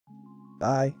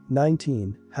I,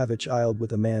 19, have a child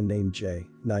with a man named Jay,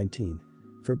 19.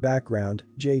 For background,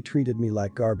 Jay treated me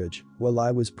like garbage while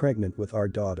I was pregnant with our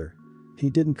daughter. He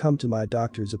didn't come to my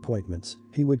doctor's appointments,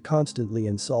 he would constantly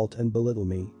insult and belittle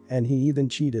me, and he even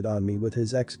cheated on me with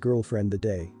his ex-girlfriend the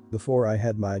day before I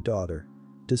had my daughter.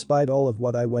 Despite all of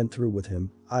what I went through with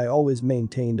him, I always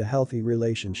maintained a healthy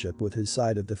relationship with his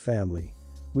side of the family.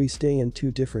 We stay in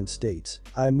two different states.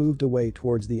 I moved away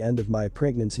towards the end of my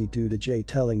pregnancy due to Jay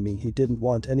telling me he didn't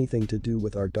want anything to do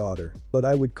with our daughter, but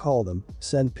I would call them,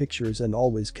 send pictures and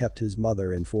always kept his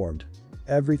mother informed.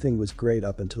 Everything was great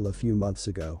up until a few months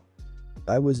ago.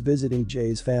 I was visiting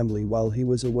Jay's family while he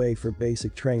was away for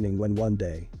basic training when one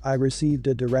day, I received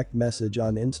a direct message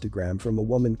on Instagram from a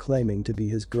woman claiming to be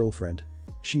his girlfriend.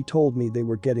 She told me they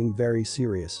were getting very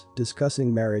serious,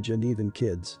 discussing marriage and even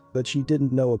kids, but she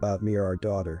didn't know about me or our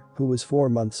daughter, who was 4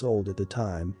 months old at the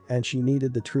time, and she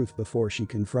needed the truth before she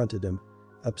confronted him.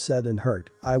 Upset and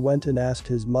hurt, I went and asked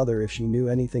his mother if she knew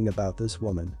anything about this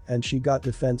woman, and she got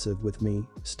defensive with me,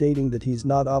 stating that he's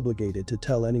not obligated to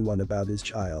tell anyone about his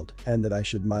child and that I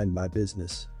should mind my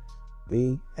business.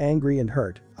 Me, angry and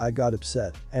hurt, I got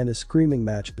upset, and a screaming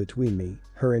match between me,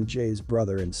 her and Jay's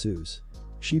brother ensues.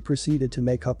 She proceeded to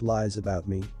make up lies about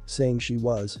me, saying she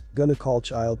was gonna call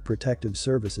Child Protective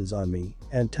Services on me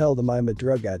and tell them I'm a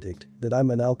drug addict, that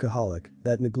I'm an alcoholic,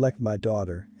 that neglect my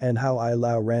daughter, and how I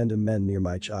allow random men near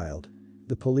my child.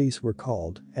 The police were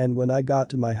called, and when I got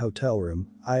to my hotel room,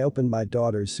 I opened my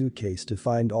daughter's suitcase to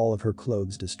find all of her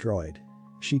clothes destroyed.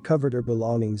 She covered her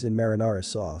belongings in marinara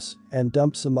sauce and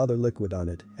dumped some other liquid on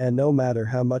it, and no matter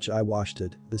how much I washed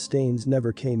it, the stains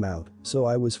never came out, so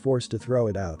I was forced to throw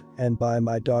it out and buy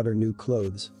my daughter new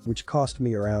clothes, which cost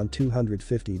me around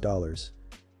 $250.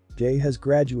 Jay has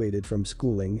graduated from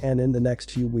schooling, and in the next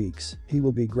few weeks, he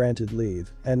will be granted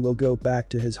leave and will go back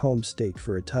to his home state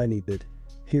for a tiny bit.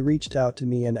 He reached out to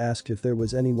me and asked if there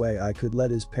was any way I could let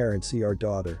his parents see our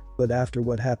daughter, but after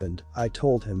what happened, I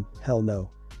told him, hell no.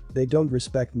 They don't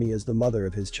respect me as the mother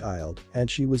of his child, and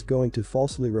she was going to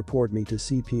falsely report me to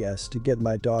CPS to get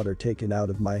my daughter taken out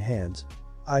of my hands.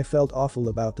 I felt awful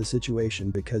about the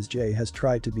situation because Jay has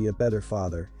tried to be a better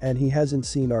father and he hasn't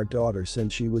seen our daughter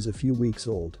since she was a few weeks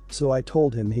old, so I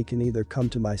told him he can either come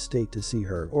to my state to see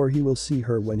her or he will see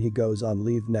her when he goes on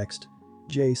leave next.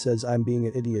 Jay says I'm being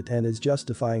an idiot and is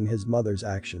justifying his mother's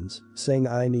actions, saying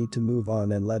I need to move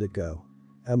on and let it go.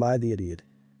 Am I the idiot?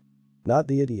 Not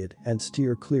the idiot, and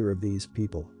steer clear of these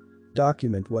people.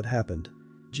 Document what happened.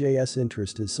 Jay's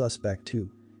interest is suspect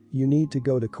too. You need to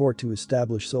go to court to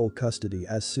establish sole custody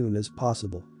as soon as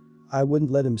possible. I wouldn't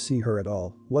let him see her at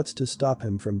all. What's to stop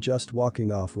him from just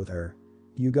walking off with her?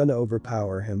 You gonna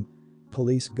overpower him?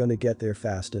 Police gonna get there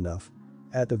fast enough.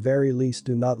 At the very least,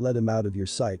 do not let him out of your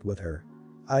sight with her.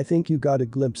 I think you got a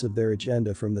glimpse of their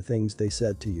agenda from the things they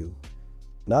said to you.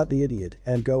 Not the idiot,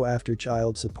 and go after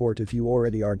child support if you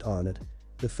already aren't on it.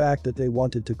 The fact that they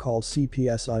wanted to call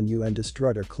CPS on you and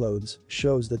destroy her clothes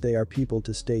shows that they are people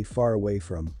to stay far away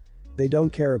from. They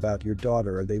don't care about your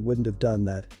daughter or they wouldn't have done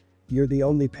that. You're the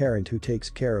only parent who takes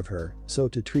care of her, so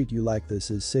to treat you like this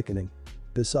is sickening.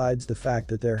 Besides the fact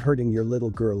that they're hurting your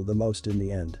little girl the most in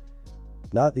the end.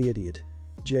 Not the idiot.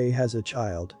 Jay has a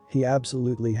child, he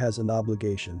absolutely has an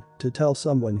obligation to tell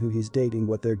someone who he's dating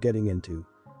what they're getting into.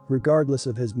 Regardless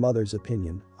of his mother's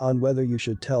opinion on whether you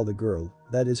should tell the girl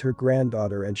that is her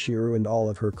granddaughter and she ruined all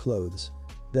of her clothes.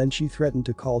 Then she threatened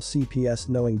to call CPS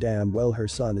knowing damn well her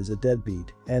son is a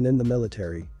deadbeat and in the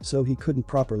military, so he couldn't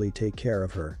properly take care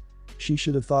of her. She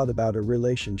should have thought about a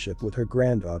relationship with her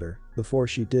granddaughter before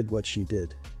she did what she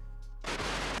did.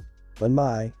 When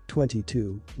my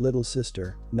 22 little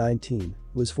sister, 19,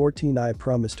 was 14, I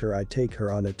promised her I'd take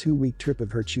her on a 2-week trip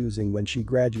of her choosing when she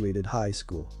graduated high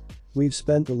school. We've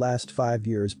spent the last 5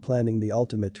 years planning the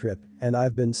ultimate trip, and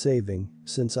I've been saving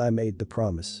since I made the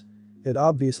promise. It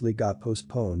obviously got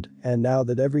postponed, and now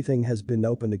that everything has been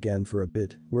open again for a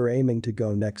bit, we're aiming to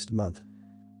go next month.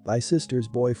 My sister's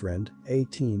boyfriend,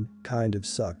 18, kind of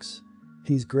sucks.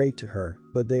 He's great to her,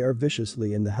 but they are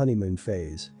viciously in the honeymoon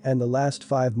phase, and the last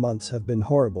 5 months have been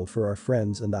horrible for our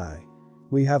friends and I.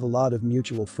 We have a lot of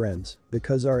mutual friends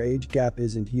because our age gap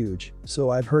isn't huge, so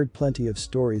I've heard plenty of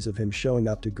stories of him showing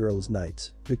up to girls'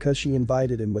 nights because she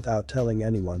invited him without telling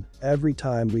anyone. Every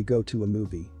time we go to a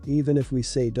movie, even if we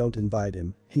say don't invite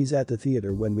him, he's at the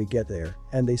theater when we get there,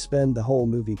 and they spend the whole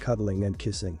movie cuddling and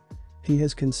kissing. He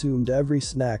has consumed every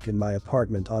snack in my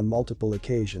apartment on multiple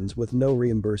occasions with no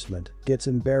reimbursement, gets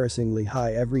embarrassingly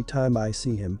high every time I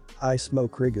see him. I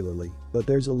smoke regularly, but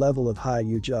there's a level of high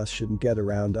you just shouldn't get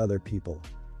around other people.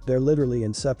 They're literally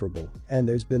inseparable, and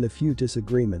there's been a few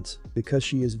disagreements because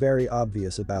she is very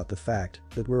obvious about the fact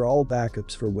that we're all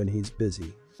backups for when he's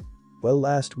busy. Well,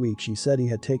 last week she said he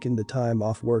had taken the time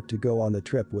off work to go on the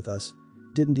trip with us.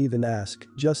 Didn't even ask,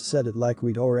 just said it like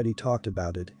we'd already talked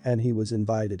about it and he was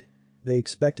invited. They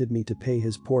expected me to pay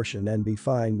his portion and be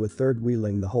fine with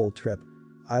third-wheeling the whole trip.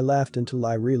 I laughed until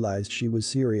I realized she was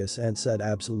serious and said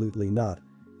absolutely not.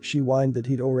 She whined that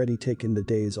he'd already taken the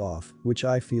days off, which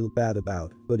I feel bad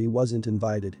about, but he wasn't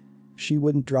invited. She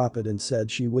wouldn't drop it and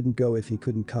said she wouldn't go if he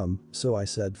couldn't come, so I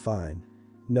said fine.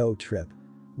 No trip.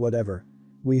 Whatever.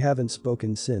 We haven't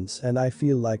spoken since and I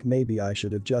feel like maybe I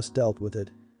should have just dealt with it.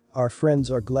 Our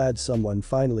friends are glad someone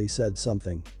finally said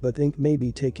something, but think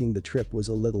maybe taking the trip was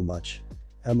a little much.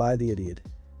 Am I the idiot?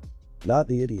 Not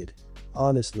the idiot.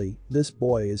 Honestly, this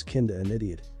boy is kinda an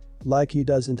idiot. Like he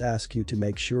doesn't ask you to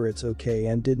make sure it's okay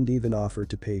and didn't even offer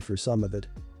to pay for some of it.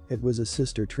 It was a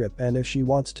sister trip and if she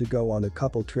wants to go on a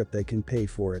couple trip they can pay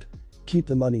for it. Keep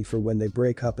the money for when they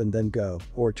break up and then go,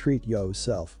 or treat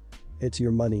yourself. It's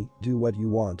your money, do what you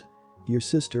want. Your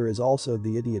sister is also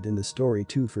the idiot in the story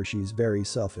too for she's very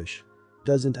selfish.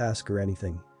 Doesn't ask her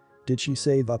anything. Did she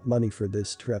save up money for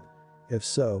this trip? If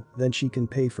so, then she can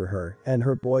pay for her and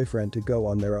her boyfriend to go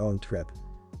on their own trip.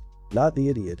 Not the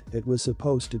idiot, it was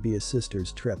supposed to be a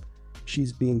sister's trip.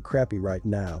 She's being crappy right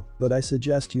now, but I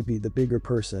suggest you be the bigger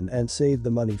person and save the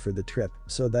money for the trip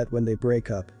so that when they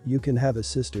break up, you can have a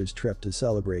sister's trip to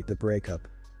celebrate the breakup.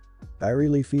 I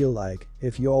really feel like,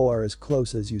 if y'all are as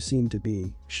close as you seem to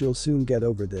be, she'll soon get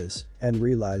over this and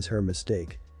realize her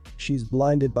mistake. She's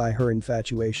blinded by her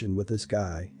infatuation with this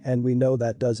guy, and we know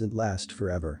that doesn't last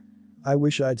forever. I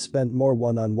wish I'd spent more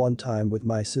one-on-one time with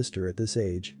my sister at this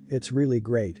age. It's really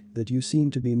great that you seem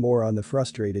to be more on the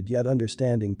frustrated yet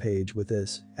understanding page with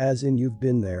this, as in you've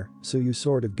been there, so you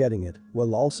sort of getting it,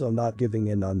 while also not giving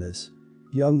in on this.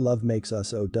 Young love makes us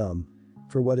so dumb.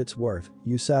 For what it's worth,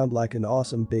 you sound like an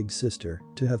awesome big sister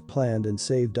to have planned and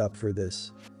saved up for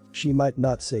this. She might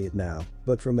not say it now,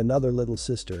 but from another little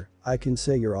sister, I can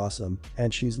say you're awesome,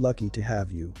 and she's lucky to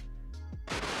have you.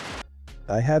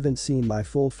 I haven't seen my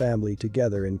full family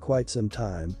together in quite some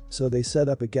time, so they set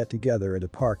up a get-together at a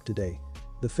park today.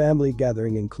 The family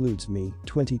gathering includes me,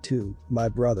 22, my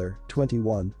brother,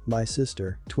 21, my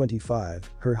sister,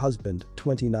 25, her husband,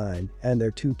 29, and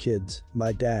their 2 kids,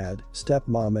 my dad,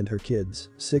 stepmom and her kids,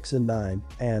 6 and 9,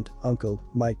 aunt, uncle,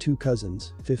 my 2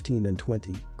 cousins, 15 and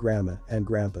 20, grandma and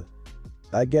grandpa.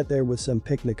 I get there with some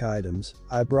picnic items,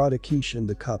 I brought a quiche and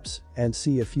the cups, and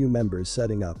see a few members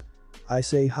setting up. I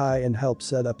say hi and help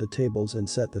set up the tables and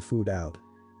set the food out.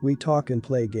 We talk and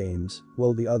play games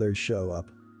while the others show up.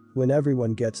 When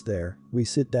everyone gets there, we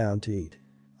sit down to eat.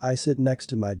 I sit next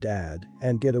to my dad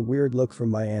and get a weird look from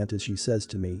my aunt as she says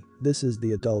to me, "This is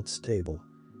the adults' table."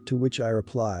 To which I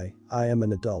reply, "I am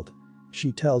an adult."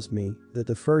 She tells me that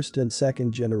the first and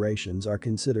second generations are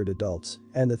considered adults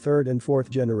and the third and fourth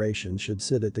generations should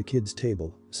sit at the kids'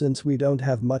 table since we don't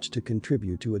have much to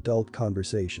contribute to adult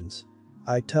conversations.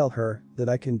 I tell her that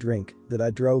I can drink, that I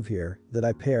drove here, that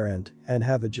I parent, and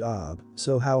have a job,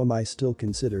 so how am I still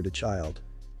considered a child?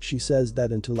 She says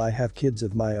that until I have kids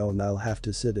of my own I'll have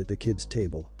to sit at the kids'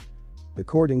 table.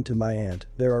 According to my aunt,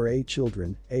 there are 8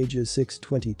 children, ages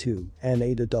 6-22, and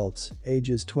 8 adults,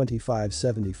 ages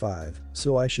 25-75,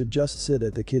 so I should just sit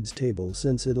at the kids' table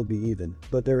since it'll be even,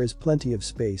 but there is plenty of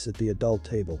space at the adult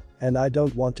table, and I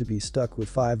don't want to be stuck with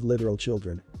 5 literal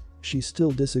children. She still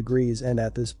disagrees and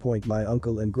at this point my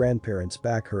uncle and grandparents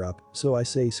back her up, so I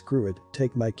say screw it,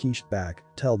 take my quiche back,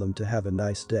 tell them to have a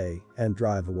nice day, and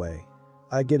drive away.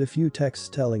 I get a few texts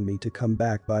telling me to come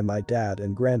back by my dad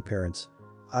and grandparents.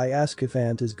 I ask if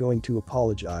aunt is going to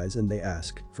apologize and they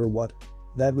ask, for what?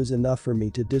 That was enough for me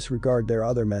to disregard their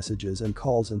other messages and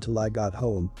calls until I got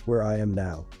home, where I am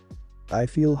now. I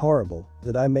feel horrible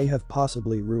that I may have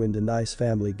possibly ruined a nice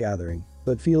family gathering,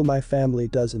 but feel my family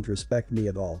doesn't respect me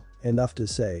at all. Enough to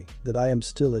say that I am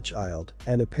still a child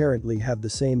and apparently have the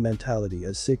same mentality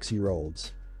as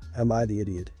 6-year-olds. Am I the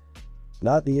idiot?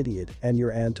 Not the idiot, and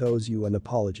your aunt owes you an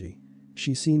apology.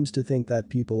 She seems to think that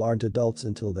people aren't adults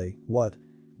until they, what?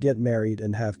 Get married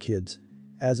and have kids.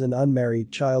 As an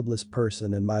unmarried childless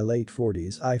person in my late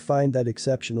 40s I find that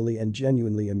exceptionally and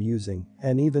genuinely amusing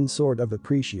and even sort of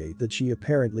appreciate that she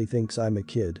apparently thinks I'm a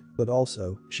kid, but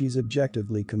also, she's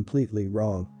objectively completely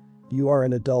wrong. You are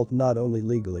an adult not only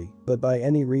legally, but by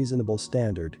any reasonable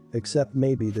standard, except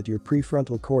maybe that your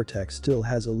prefrontal cortex still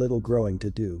has a little growing to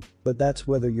do, but that's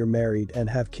whether you're married and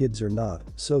have kids or not,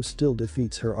 so still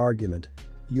defeats her argument.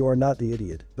 You're not the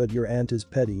idiot, but your aunt is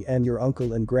petty and your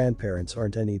uncle and grandparents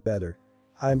aren't any better.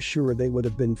 I'm sure they would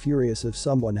have been furious if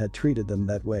someone had treated them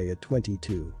that way at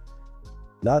 22.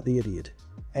 Not the idiot.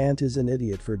 Aunt is an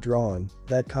idiot for drawing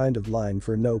that kind of line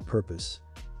for no purpose.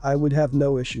 I would have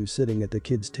no issue sitting at the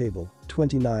kids' table,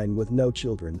 29 with no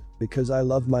children, because I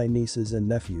love my nieces and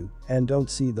nephew and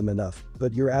don't see them enough,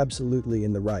 but you're absolutely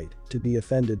in the right to be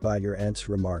offended by your aunt's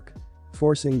remark.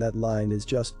 Forcing that line is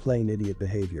just plain idiot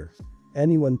behavior.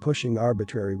 Anyone pushing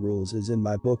arbitrary rules is in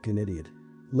my book an idiot.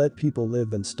 Let people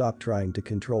live and stop trying to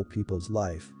control people's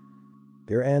life.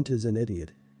 Your aunt is an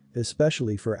idiot.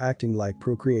 Especially for acting like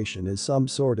procreation is some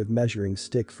sort of measuring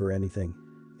stick for anything.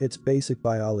 It's basic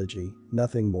biology,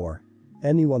 nothing more.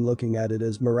 Anyone looking at it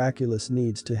as miraculous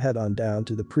needs to head on down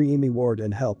to the pre-EMI ward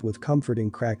and help with comforting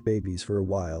crack babies for a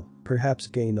while, perhaps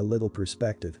gain a little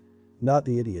perspective. Not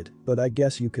the idiot, but I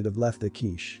guess you could have left the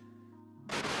quiche.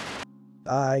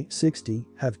 I, 60,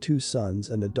 have 2 sons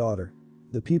and a daughter.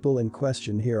 The people in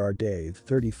question here are Dave,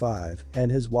 35, and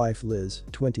his wife Liz,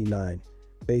 29.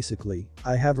 Basically,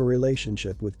 I have a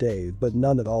relationship with Dave but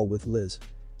none at all with Liz.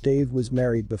 Dave was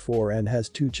married before and has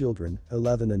 2 children,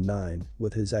 11 and 9,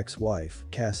 with his ex-wife,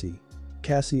 Cassie.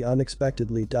 Cassie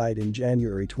unexpectedly died in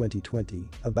January 2020,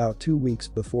 about 2 weeks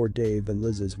before Dave and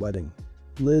Liz's wedding.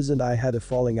 Liz and I had a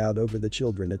falling out over the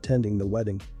children attending the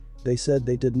wedding. They said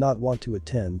they did not want to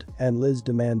attend, and Liz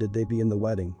demanded they be in the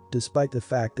wedding, despite the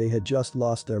fact they had just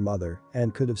lost their mother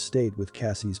and could have stayed with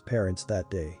Cassie's parents that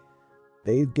day.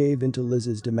 Dave gave in to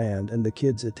Liz's demand and the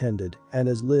kids attended, and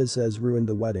as Liz says ruined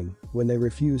the wedding when they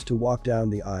refused to walk down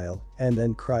the aisle and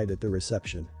then cried at the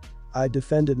reception. I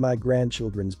defended my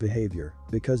grandchildren's behavior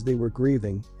because they were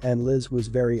grieving and Liz was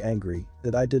very angry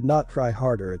that I did not try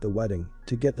harder at the wedding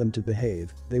to get them to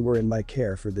behave. They were in my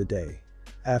care for the day.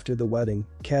 After the wedding,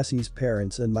 Cassie's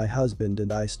parents and my husband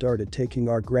and I started taking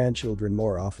our grandchildren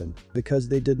more often because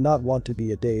they did not want to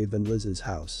be at Dave and Liz's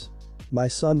house. My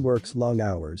son works long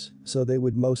hours, so they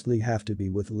would mostly have to be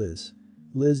with Liz.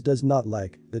 Liz does not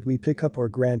like that we pick up our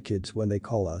grandkids when they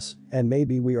call us, and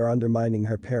maybe we are undermining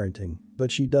her parenting, but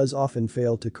she does often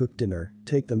fail to cook dinner,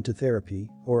 take them to therapy,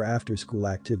 or after-school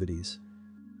activities.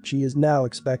 She is now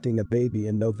expecting a baby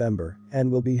in November and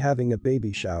will be having a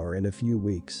baby shower in a few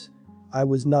weeks. I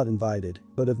was not invited,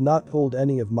 but have not told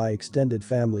any of my extended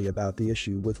family about the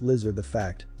issue with Liz or the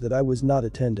fact that I was not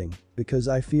attending because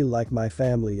I feel like my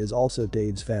family is also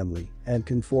Dave's family and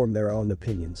can form their own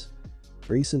opinions.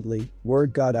 Recently,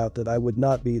 word got out that I would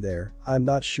not be there, I'm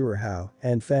not sure how,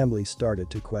 and family started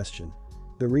to question.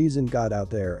 The reason got out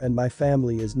there and my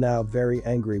family is now very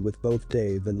angry with both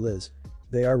Dave and Liz.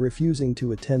 They are refusing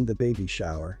to attend the baby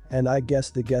shower, and I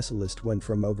guess the guest list went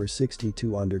from over 60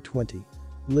 to under 20.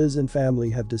 Liz and family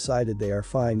have decided they are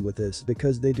fine with this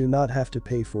because they do not have to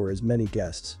pay for as many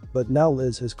guests, but now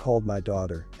Liz has called my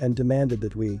daughter and demanded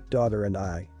that we, daughter and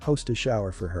I, host a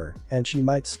shower for her, and she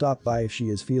might stop by if she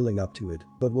is feeling up to it,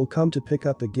 but will come to pick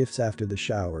up the gifts after the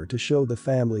shower to show the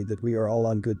family that we are all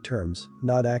on good terms.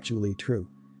 Not actually true.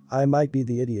 I might be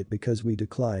the idiot because we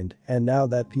declined, and now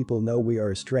that people know we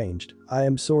are estranged, I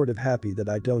am sort of happy that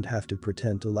I don't have to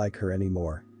pretend to like her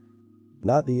anymore.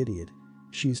 Not the idiot.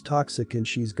 She's toxic and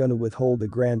she's gonna withhold a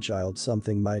grandchild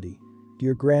something mighty.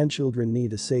 Your grandchildren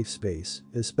need a safe space,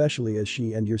 especially as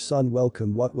she and your son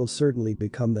welcome what will certainly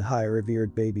become the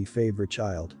high-revered baby favorite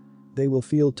child. They will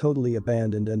feel totally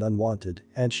abandoned and unwanted,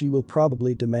 and she will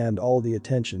probably demand all the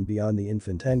attention beyond the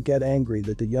infant and get angry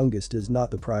that the youngest is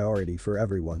not the priority for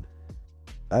everyone.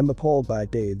 I'm appalled by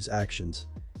Dave's actions.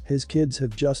 His kids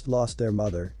have just lost their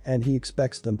mother, and he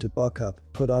expects them to buck up,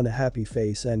 put on a happy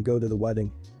face and go to the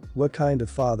wedding. What kind of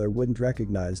father wouldn't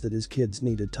recognize that his kids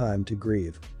needed time to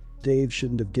grieve? Dave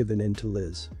shouldn't have given in to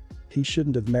Liz. He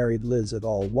shouldn't have married Liz at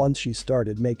all once she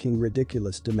started making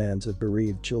ridiculous demands of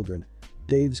bereaved children.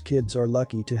 Dave's kids are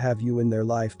lucky to have you in their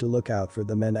life to look out for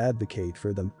them and advocate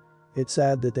for them. It's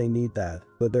sad that they need that,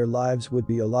 but their lives would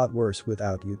be a lot worse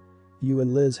without you. You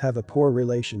and Liz have a poor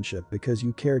relationship because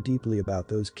you care deeply about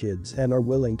those kids and are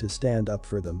willing to stand up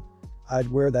for them. I'd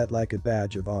wear that like a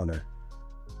badge of honor.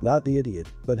 Not the idiot,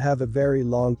 but have a very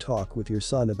long talk with your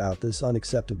son about this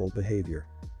unacceptable behavior.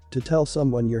 To tell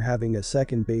someone you're having a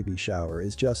second baby shower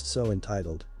is just so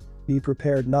entitled. Be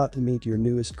prepared not to meet your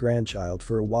newest grandchild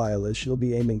for a while as she'll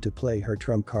be aiming to play her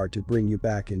trump card to bring you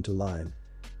back into line.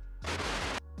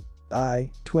 I,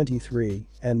 23,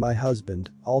 and my husband,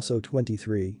 also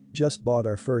 23, just bought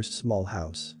our first small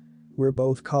house. We're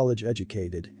both college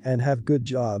educated and have good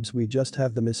jobs. We just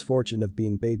have the misfortune of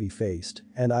being baby-faced,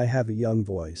 and I have a young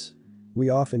voice. We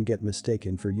often get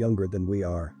mistaken for younger than we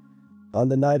are. On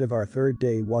the night of our third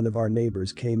day, one of our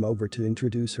neighbors came over to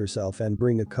introduce herself and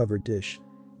bring a covered dish.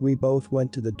 We both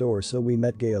went to the door, so we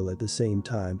met Gail at the same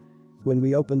time. When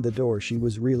we opened the door she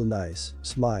was real nice,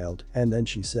 smiled, and then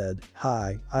she said,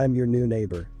 "Hi, I'm your new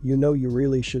neighbor. You know you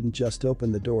really shouldn't just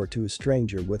open the door to a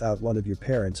stranger without one of your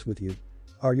parents with you.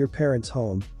 Are your parents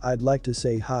home? I'd like to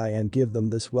say hi and give them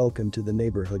this welcome to the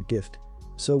neighborhood gift."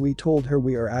 So we told her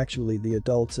we are actually the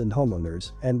adults and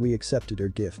homeowners, and we accepted her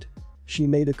gift. She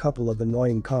made a couple of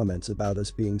annoying comments about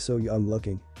us being so young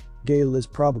looking. Gail is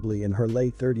probably in her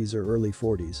late 30s or early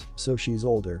 40s, so she's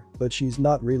older, but she's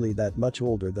not really that much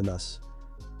older than us.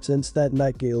 Since that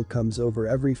night Gail comes over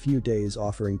every few days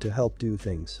offering to help do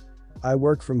things. I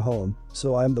work from home,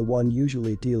 so I'm the one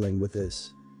usually dealing with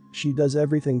this. She does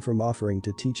everything from offering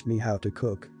to teach me how to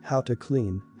cook, how to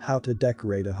clean, how to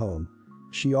decorate a home.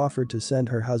 She offered to send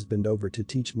her husband over to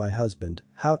teach my husband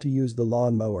how to use the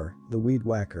lawnmower, the weed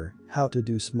whacker, how to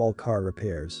do small car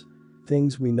repairs.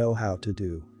 Things we know how to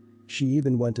do. She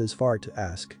even went as far to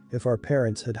ask if our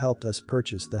parents had helped us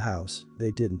purchase the house.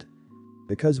 They didn't.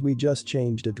 Because we just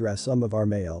changed address, some of our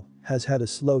mail has had a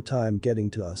slow time getting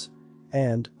to us.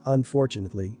 And,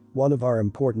 unfortunately, one of our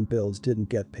important bills didn't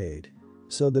get paid.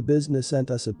 So the business sent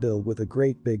us a bill with a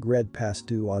great big red past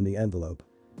due on the envelope.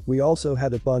 We also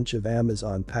had a bunch of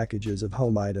Amazon packages of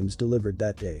home items delivered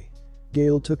that day.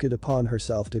 Gail took it upon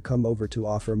herself to come over to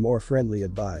offer more friendly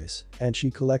advice, and she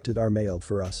collected our mail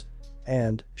for us.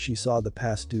 And she saw the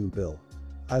past due bill.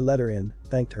 I let her in,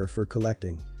 thanked her for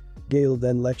collecting. Gail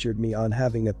then lectured me on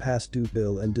having a past due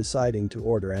bill and deciding to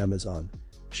order Amazon.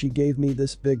 She gave me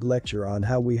this big lecture on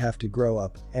how we have to grow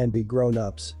up and be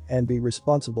grown-ups and be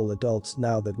responsible adults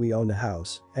now that we own a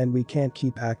house and we can't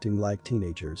keep acting like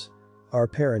teenagers. Our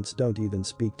parents don't even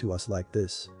speak to us like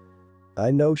this. I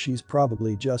know she's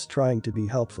probably just trying to be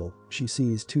helpful. She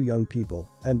sees two young people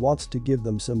and wants to give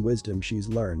them some wisdom she's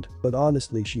learned, but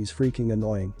honestly she's freaking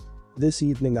annoying. This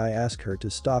evening I asked her to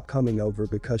stop coming over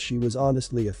because she was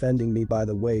honestly offending me by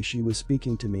the way she was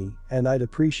speaking to me, and I'd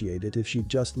appreciate it if she'd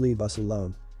just leave us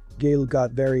alone. Gail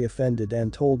got very offended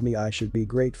and told me I should be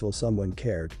grateful someone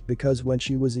cared because when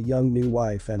she was a young new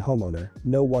wife and homeowner,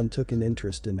 no one took an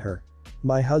interest in her.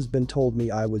 My husband told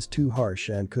me I was too harsh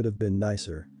and could have been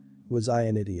nicer. Was I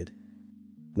an idiot?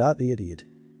 Not the idiot.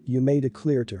 You made it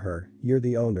clear to her, you're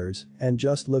the owners, and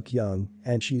just look young,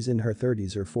 and she's in her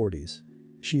 30s or 40s.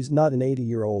 She's not an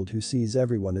 80-year-old who sees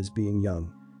everyone as being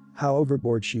young. How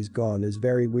overboard she's gone is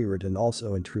very weird and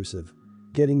also intrusive.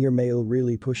 Getting your mail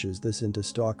really pushes this into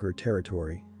stalker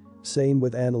territory. Same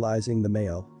with analyzing the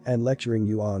mail and lecturing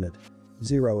you on it.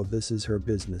 Zero of this is her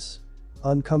business.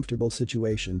 Uncomfortable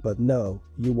situation, but no,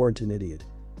 you weren't an idiot.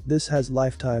 This has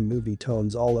Lifetime movie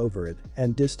tones all over it,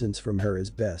 and distance from her is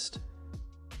best.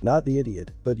 Not the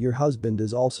idiot, but your husband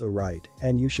is also right,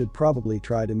 and you should probably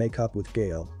try to make up with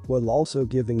Gail, while also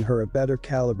giving her a better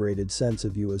calibrated sense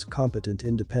of you as competent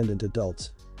independent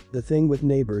adults. The thing with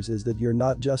neighbors is that you're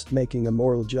not just making a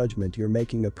moral judgment, you're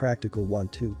making a practical one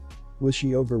too. Was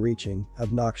she overreaching,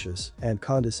 obnoxious, and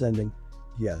condescending?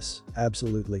 Yes,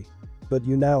 absolutely. But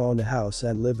you now own a house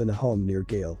and live in a home near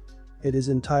Gail. It is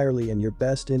entirely in your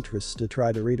best interests to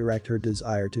try to redirect her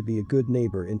desire to be a good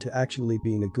neighbor into actually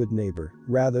being a good neighbor,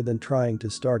 rather than trying to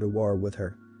start a war with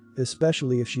her.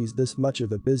 Especially if she's this much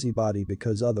of a busybody,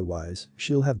 because otherwise,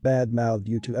 she'll have bad-mouthed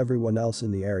you to everyone else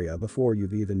in the area before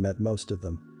you've even met most of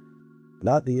them.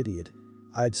 Not the idiot.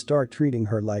 I'd start treating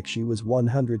her like she was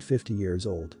 150 years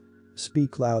old.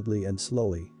 Speak loudly and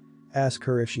slowly. Ask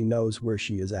her if she knows where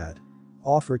she is at.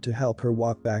 Offer to help her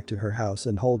walk back to her house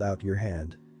and hold out your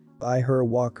hand. Buy her a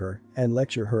walker and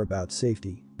lecture her about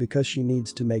safety because she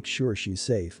needs to make sure she's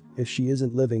safe if she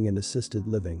isn't living in assisted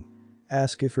living.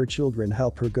 Ask if her children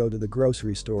help her go to the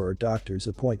grocery store or doctor's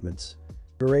appointments.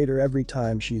 Berate her every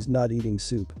time she's not eating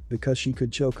soup because she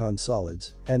could choke on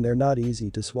solids and they're not easy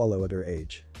to swallow at her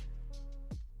age.